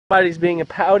Buddy's being a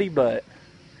pouty butt.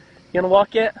 You gonna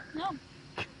walk yet? No.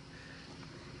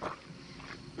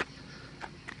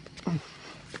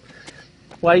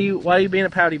 Why are you being a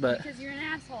pouty butt? Because you're an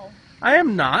asshole. I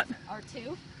am not. Or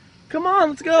two. Come on,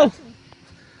 let's go. Want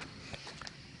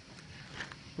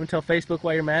to tell Facebook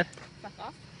why you're mad? Fuck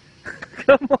off.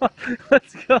 Come on,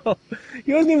 let's go.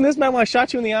 You wasn't even this mad when I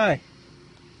shot you in the eye.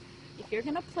 If you're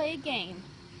gonna play a game,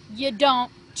 you don't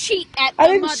cheat at the I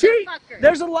didn't cheat. motherfucker.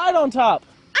 There's a light on top.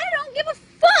 I don't give a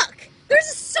fuck. There's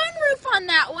a sunroof on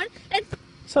that one, and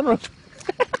Sunroof.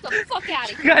 get the fuck out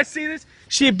of You here. guys see this?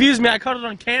 She abused me. I caught it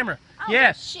on camera. Oh,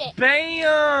 Yes. shit.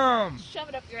 Bam. Shove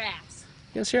it up your ass.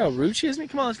 You guys see how rude she is to me?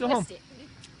 Come on, let's go home. Twist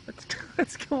it.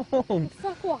 Let's go home.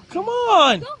 Fuck off. Come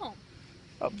on. Go home.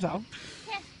 Oh, no.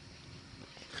 Okay.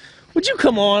 Would you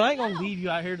come on? I ain't gonna No. leave you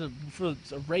out here for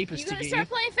a rapist You to gonna get start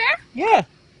you. playing fair? Yeah.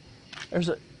 There's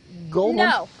a gold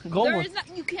No. one. Gold There one. is not.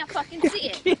 You can't fucking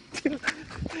see it.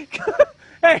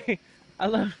 Hey, I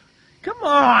love. Come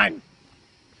on.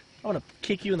 I want to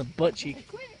kick you in the butt cheek.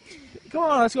 Come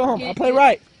on, let's go home. I'll play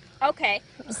right. Okay.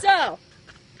 So,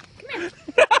 come here.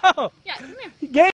 No. Yeah, come here. Game.